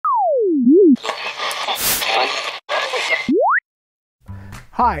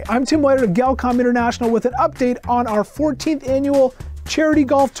Hi, I'm Tim White of Galcom International with an update on our 14th annual charity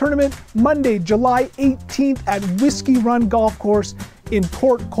golf tournament, Monday, July 18th at Whiskey Run Golf Course in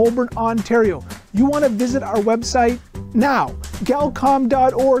Port Colborne, Ontario. You want to visit our website now,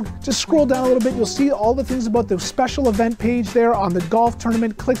 galcom.org. Just scroll down a little bit. You'll see all the things about the special event page there on the golf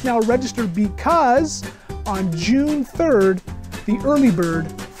tournament. Click now, register, because on June 3rd, the early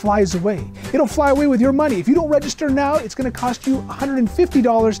bird flies away. It'll fly away with your money. If you don't register now, it's going to cost you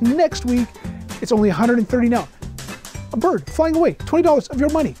 $150. Next week, it's only $130 now. A bird flying away, $20 of your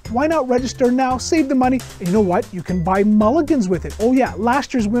money. Why not register now, save the money, and you know what? You can buy mulligans with it. Oh yeah,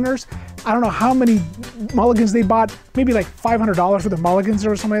 last year's winners, I don't know how many mulligans they bought, maybe like $500 for the mulligans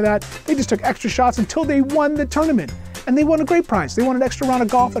or something like that. They just took extra shots until they won the tournament. And they won a great prize. They won an extra round of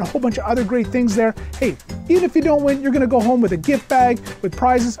golf and a whole bunch of other great things there. Hey, even if you don't win, you're gonna go home with a gift bag, with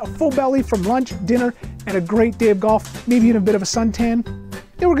prizes, a full belly from lunch, dinner, and a great day of golf, maybe even a bit of a suntan.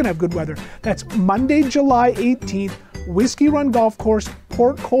 Yeah, we're gonna have good weather. That's Monday, July 18th, Whiskey Run Golf Course,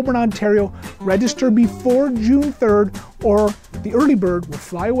 Port Colborne, Ontario. Register before June 3rd or the early bird will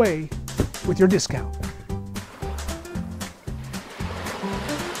fly away with your discount.